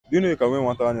Do you know you can win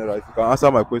 1,000 naira if you can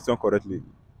answer my question correctly?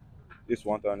 This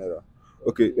 1,000 naira.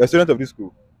 Okay, you're a student of this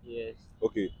school. Yes,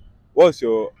 Okay, what's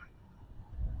your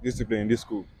discipline in this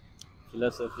school?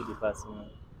 philosophy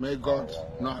department. May God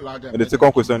not allow them And the get second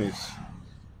into question is,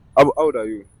 how old are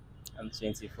you? I'm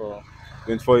 24.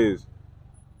 24 years.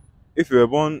 If you were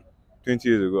born 20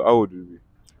 years ago, how old would you be?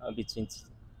 I'll be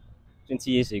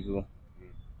 20 years ago.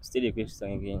 Still a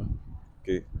question again.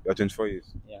 Okay, you're 24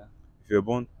 years. Yeah, If you were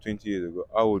born 20 years ago,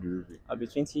 how old would you be? I'll be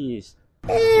 20 years.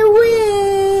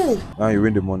 Now you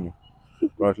win the money.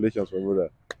 Congratulations, my brother.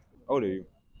 How old are you?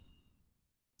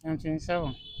 I'm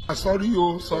 27. Sorry,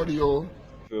 oh, sorry, oh.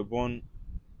 If you were born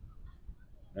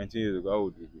 19 years ago, how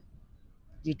old would you be?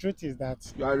 The truth is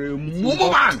that You are a it involves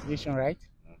woman. calculation, right?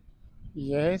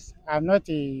 Yes, I'm not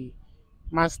a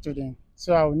math student,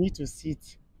 so I will need to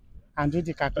sit and do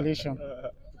the calculation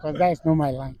because that is not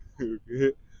my line.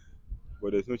 Okay.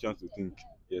 But there's no chance to think.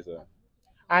 Yes, sir.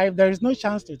 There is no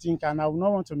chance to think, and I will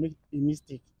not want to make a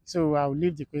mistake, so I will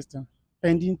leave the question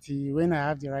pending till when I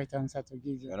have the right answer to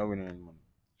give you. You're not winning any money.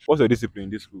 What's your discipline in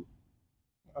this school?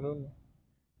 I don't know.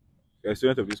 You're a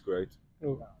student of this school, right?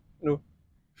 No. No.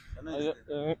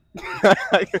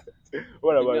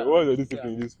 What about you? What's your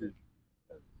discipline in this school?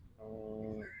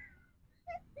 Um,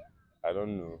 I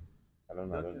don't know. I don't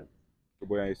know. But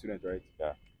you're a student, right?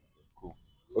 Yeah. Cool.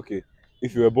 Okay.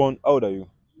 If you were born, how old are you?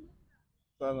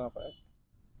 2005.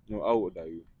 No, how old are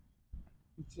you?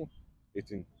 18.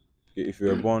 18. Okay. If you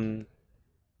were born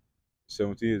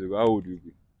 17 years ago, how old would you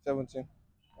be? 17.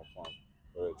 Confirm.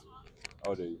 Correct. How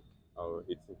old are you?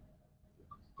 18.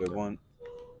 If you were born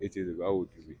 8 years ago, how old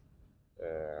would you be?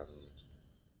 Um,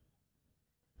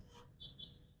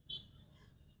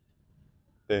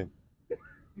 10.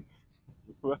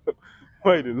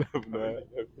 Why do you laugh now?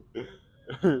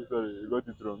 Sorry, you got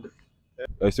it wrong.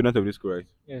 You're a student of this school, right?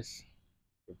 Yes.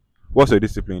 What's your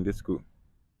discipline in this school?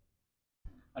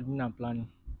 Admin and planning.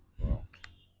 Wow,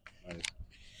 nice.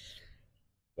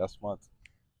 That's smart.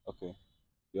 Okay.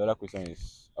 The other question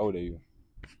is, how old are you?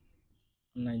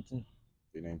 I'm 19.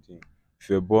 You're 19. If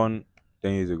you were born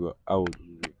 10 years ago, how old would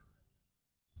you be?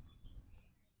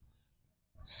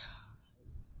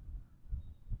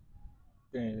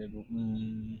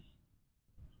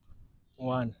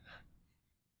 One.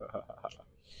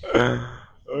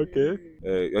 Okay.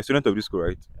 You're a student of this school,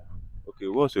 right? Okay.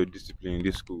 What's your discipline in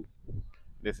this school?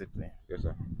 Discipline. Yes,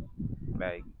 sir.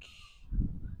 Like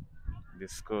the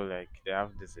school, like they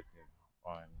have discipline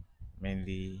on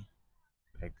mainly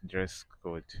like dress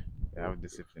code. They have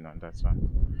discipline on that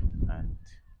one, and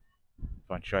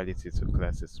punctuality to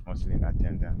classes, mostly in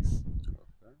attendance.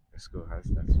 The school has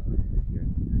that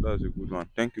one. That's a good one.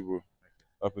 Thank you, bro.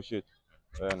 I appreciate.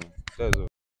 That's all.